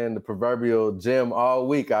what I'm saying, the proverbial gym all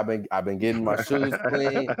week. I've been getting my shoes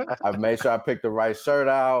clean. I've made sure I picked the right shirt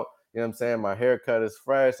out. You know what I'm saying? My haircut is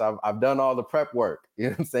fresh. I've done all the prep work. You know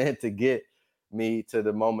what I'm saying, to get me to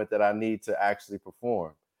the moment that I need to actually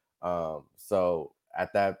perform. So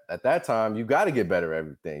at that time, you got to get better at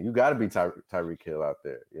everything. You got to be Tyreek Hill out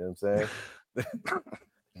there. You know what I'm saying?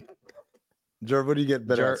 Jerv, what do you get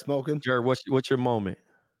better at smoking? Jerv, what's your moment?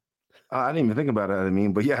 I didn't even think about it. I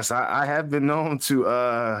mean, but yes, I have been known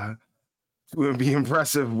to be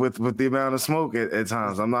impressive with the amount of smoke at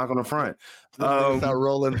times. I'm not gonna front. Start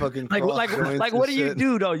rolling fucking like what do you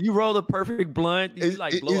do though? You roll the perfect blunt. He's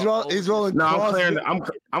rolling. No, I'm clearing.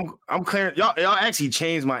 I'm clearing. Y'all actually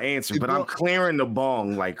changed my answer, but I'm clearing the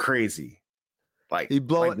bong like crazy. Like he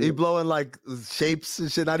blowing like shapes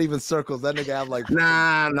and shit, not even circles. That nigga have like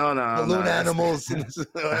no balloon animals in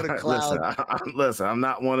a cloud. Listen, I'm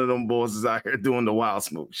not one of them boys that's out here doing the wild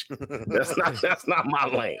smoke shit. That's not my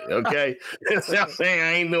lane. Okay, I'm saying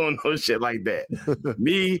I ain't doing no shit like that.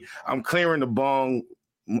 Me, I'm clearing the bong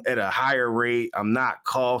at a higher rate. I'm not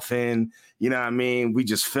coughing. You know what I mean? We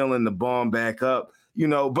just filling the bong back up. You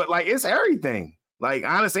know, but like it's everything. Like,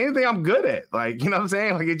 honestly, anything I'm good at, like, you know what I'm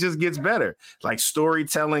saying? Like, it just gets better. Like,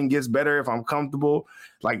 storytelling gets better if I'm comfortable.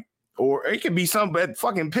 Like, or it could be something but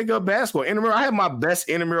fucking pick up basketball. Intramural, I had my best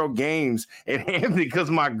intramural games at Hampton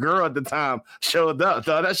because my girl at the time showed up.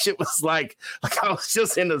 So that shit was like I was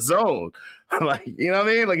just in the zone. Like, you know what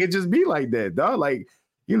I mean? Like, it just be like that, dog. Like,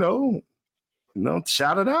 you know,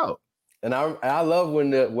 shout it out. And I love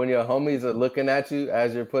when your homies are looking at you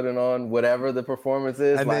as you're putting on whatever the performance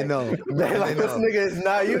is. And like, they know. They're like, this nigga is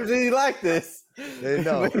not usually like this. They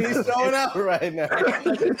know. But he's showing out right now.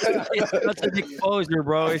 It's such an exposure,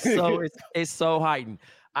 bro. It's so heightened.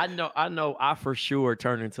 I know I for sure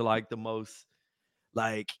turn into like the most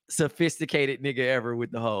like sophisticated nigga ever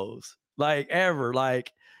with the hoes. Like ever.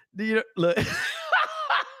 Like, do you look?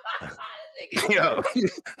 Yo,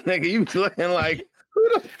 nigga, you looking like, who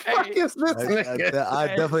the fuck is this nigga? I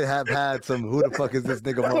definitely have had some who the fuck is this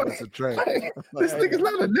nigga moments of Trey. This nigga's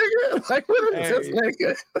not a nigga. Like, what is this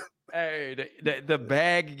nigga? Hey, the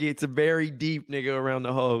bag gets very deep, nigga, around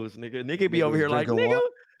the hose, nigga. Nigga be over here like, nigga.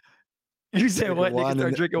 You said what? Nigga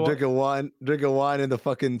start drinking wine in the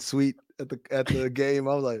fucking suite at the game.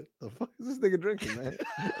 I was like, the fuck is this nigga drinking, man?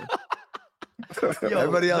 Yo,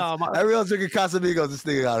 everybody else drinking Casamigos. This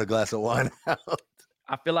nigga got a glass of wine out.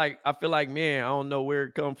 I feel like, man, I don't know where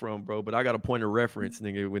it come from, bro, but I got a point of reference,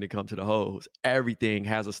 nigga, when it comes to the hose. Everything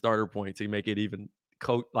has a starter point to make it even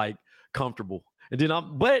comfortable. And then I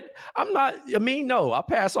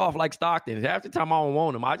pass off like Stockton. Half the time I don't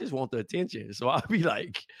want them. I just want the attention. So I'll be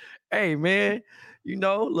like, hey, man,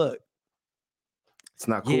 look. It's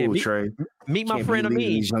not cool, Trey. Meet my friend Amin.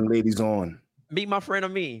 These young ladies on. Meet my friend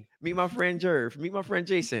Amin. Meet my friend Jerv. Meet my friend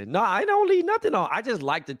Jason. No, I don't leave nothing on. I just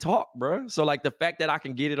like to talk, bro. So like the fact that I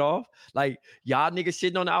can get it off, like y'all niggas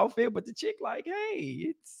sitting on the outfit, but the chick like,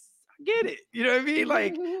 hey, I get it. You know what I mean?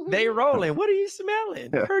 Like they rolling. What are you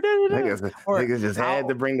smelling? Yeah. Niggas just had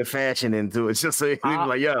to bring the fashion into it, just so you be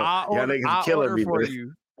like, yo, y'all niggas killing me.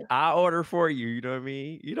 I order for you. You know what I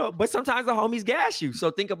mean? You know, but sometimes the homies gas you.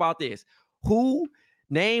 So think about this.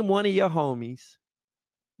 Name one of your homies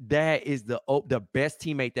that is the best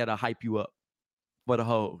teammate that'll hype you up for the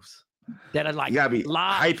hoes. That are like You gotta be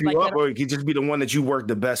hype you like up, or you could just be the one that you work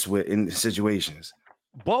the best with in situations.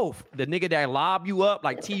 both. The nigga that lob you up,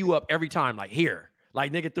 like tee you up every time, like here.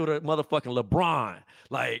 Like nigga through the motherfucking LeBron.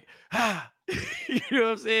 Like, you know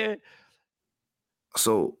what I'm saying?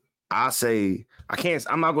 So I say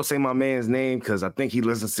I'm not gonna say my man's name because I think he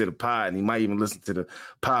listens to the pod and he might even listen to the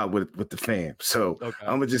pod with the fam. So Okay.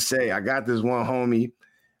 I'm gonna just say I got this one homie.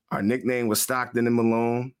 Our nickname was Stockton and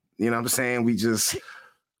Malone. You know what I'm saying? We just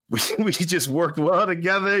worked well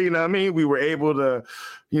together. You know what I mean? We were able to,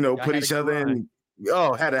 put each other in.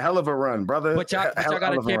 Oh, had a hell of a run, brother. But y'all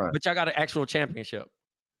got an actual championship.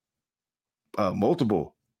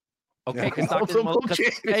 Multiple. Okay, because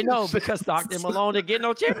Stockton Malone didn't get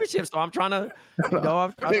no championship. So I'm trying to,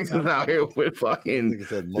 I'm out here with fucking. Nigga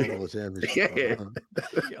said multiple championships.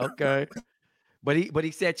 Yeah. Okay, but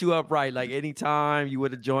he set you up right. Like anytime you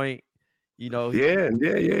would have joint, He know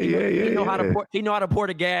how to pour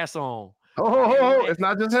the gas on. Oh, it's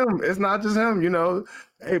not just him. It's not just him.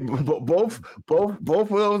 Hey, both of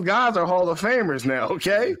those guys are Hall of Famers now.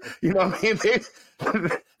 Okay, you know what I mean?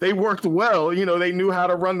 They worked well. They knew how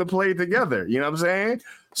to run the play together. You know what I'm saying?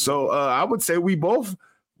 So I would say we both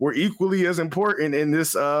were equally as important in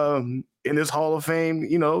this Hall of Fame,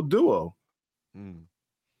 duo.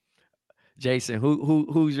 Jason,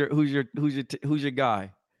 who's your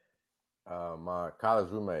guy? My college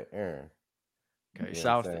roommate, Aaron. Okay,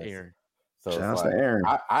 shouts to Aaron. So shouts to Aaron.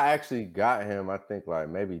 I actually got him, I think, like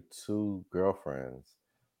maybe 2 girlfriends.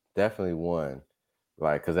 Definitely one.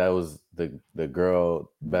 Like, because that was the girl,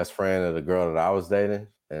 best friend of the girl that I was dating,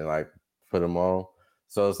 and like put him on.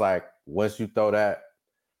 So it's like once you throw that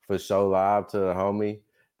for show live to the homie,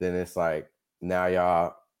 then it's like now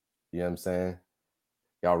y'all, you know what I'm saying?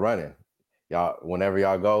 Y'all running. Y'all, whenever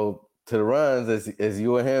y'all go to the runs, is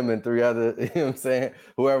you and him and 3 other, you know what I'm saying?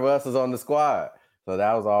 Whoever else is on the squad. So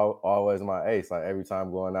that was always my ace. Like every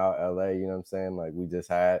time going out LA, you know what I'm saying? Like we just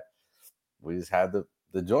had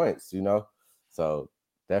the joints, So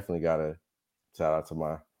definitely gotta shout out to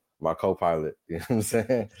my co-pilot. You know what I'm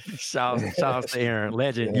saying? Shout out to Aaron.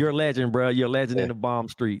 Legend. You're a legend, bro. You're a legend in the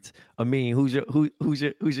Bomm streets. I mean, who's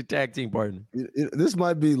your tag team partner? This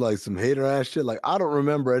might be like some hater ass shit. Like I don't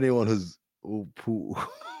remember anyone who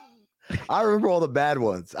I remember all the bad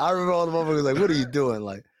ones. I remember all the motherfuckers like, what are you doing?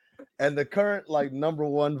 Like, and the current like number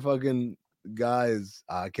one fucking guy is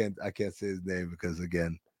I can't say his name because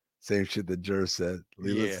again, same shit that Jer said. He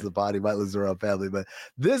listens to the body, might lose around family. But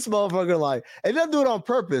this motherfucker, like, and doesn't do it on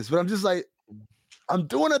purpose, but I'm just like, I'm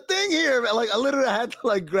doing a thing here, man. Like, I literally had to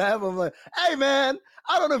like grab him, like, hey man,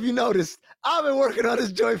 I don't know if you noticed, I've been working on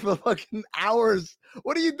this joint for fucking hours.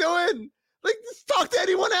 What are you doing? Like, just talk to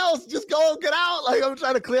anyone else. Just go get out. Like, I'm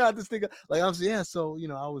trying to clear out this thing. Like, I'm saying, yeah. So,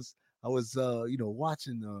 I was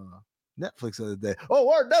watching Netflix the other day. Oh,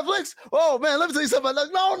 what, Netflix? Oh man, let me tell you something.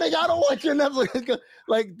 Like, no, nigga, I don't want your Netflix.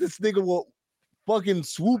 Like, this nigga will fucking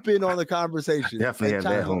swoop in on the conversation. Definitely have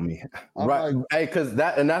that, homie. Right. Like, hey,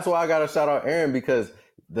 that's why I gotta shout out Aaron, because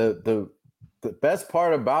the best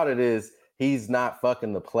part about it is he's not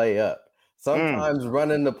fucking the play up. Sometimes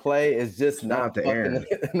running the play is just not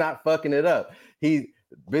fucking it up.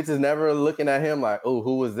 Bitches never looking at him like, oh,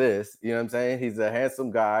 who was this? You know what I'm saying? He's a handsome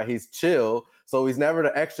guy. He's chill. So he's never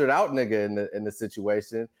the extra out nigga in the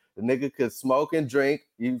situation. The nigga could smoke and drink.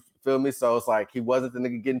 You feel me? So it's like he wasn't the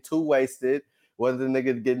nigga getting too wasted. Wasn't the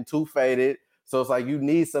nigga getting too faded. So it's like you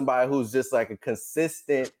need somebody who's just like a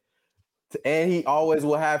consistent, and he always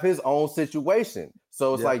will have his own situation.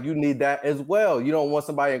 So it's like you need that as well. You don't want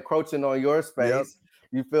somebody encroaching on your space. Yep.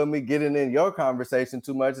 You feel me? Getting in your conversation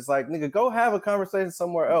too much. It's like, nigga, go have a conversation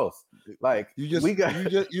somewhere else. Like you're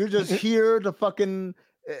just here to fucking.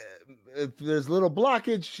 If there's a little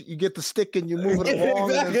blockage, you get the stick and you move it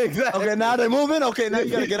along. Exactly. Okay, now they're moving. Okay, now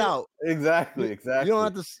you gotta get out. Exactly. You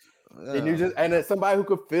don't have to. And it's somebody who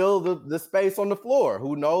could fill the space on the floor,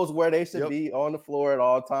 who knows where they should be on the floor at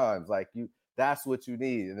all times. Like that's what you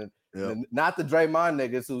need, and not the Draymond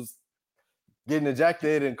niggas who's getting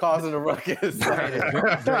ejected and causing a ruckus.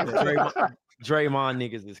 Draymond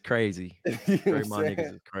niggas is crazy. Draymond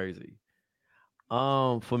niggas is crazy.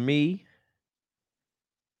 For me,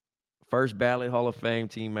 first ballot Hall of Fame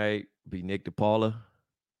teammate be Nick DePaula.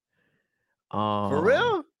 For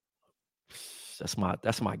real?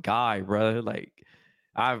 That's my guy, brother. Like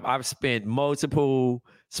I've spent multiple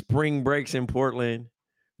spring breaks in Portland,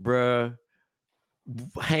 bruh,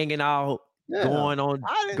 hanging out, going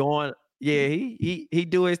Yeah, he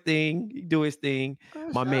do his thing. He do his thing.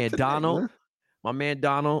 My man Donald. My man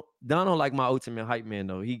Donald like my ultimate hype man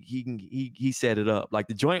though. He set it up. Like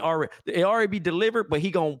the joint already be delivered, but he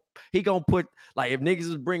gonna put, like, if niggas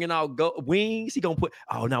is bringing out wings, he gonna put,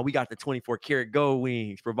 oh no, we got the 24 karat gold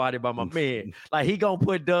wings provided by my man. Like he gonna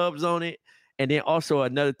put dubs on it. And then also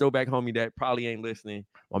another throwback homie that probably ain't listening,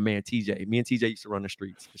 my man TJ. Me and TJ used to run the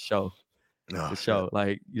streets for sure. For sure.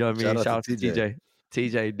 Like, you know what I mean? Shout out to TJ.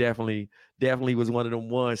 TJ definitely was one of them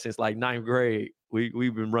ones since like 9th grade.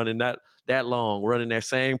 We've been running that long, running that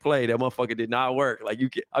same play. That motherfucker did not work. Like you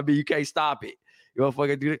can't stop it. You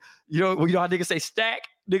motherfucker do it. You know how niggas say stack?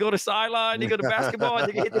 Nigga on the sideline, nigga on the basketball,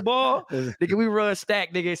 nigga hit the ball. Nigga, we run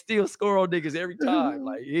stack, nigga, and still score on niggas every time.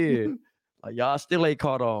 Like, yeah. Like y'all still ain't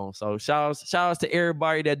caught on. So shout outs to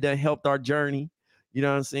everybody that done helped our journey. You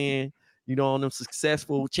know what I'm saying? You know, on them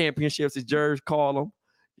successful championships, as Jerz call them.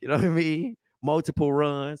 You know what I mean? Multiple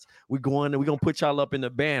runs. We gonna put y'all up in the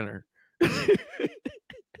banner.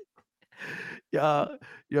 Y'all,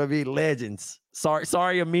 you know what I mean? Legends.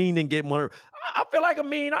 Sorry, Amin didn't get one. I feel like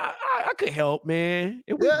Amin, I could help, man.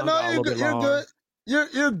 You're good.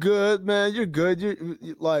 You're good, man. You're good.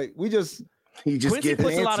 You like, we just. You just Quincy get puts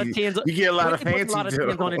fancy. a lot of tens. You get a lot of fancy. Puts a lot of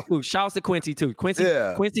tens on it too. Shouts to Quincy too.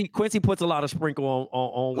 Quincy puts a lot of sprinkle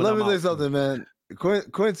on. Let me say something, man.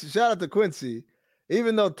 Quincy, shout out to Quincy.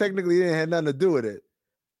 Even though technically he didn't have nothing to do with it,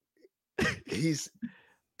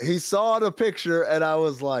 he saw the picture and I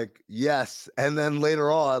was like, yes. And then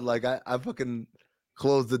later on, like I fucking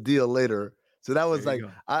closed the deal later. So that was like,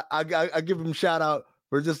 I give him shout out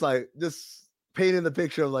for just painting the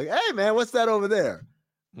picture of like, hey man, what's that over there?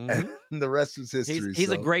 Mm-hmm. And the rest is history. He's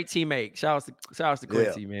a great teammate. Shout out to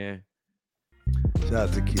Quincy, man. Shout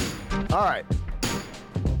out to Q. All right.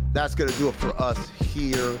 That's going to do it for us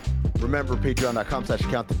here. Remember,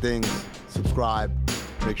 patreon.com/countthethings. Subscribe.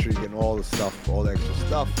 Make sure you're getting all the stuff, all the extra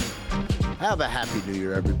stuff. Have a happy new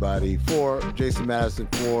year, everybody. For Jason Madison,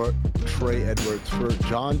 for Trey Edwards, for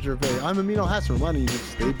John Gervais, I'm Amino Hassan, reminding you to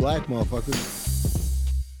stay black, motherfuckers.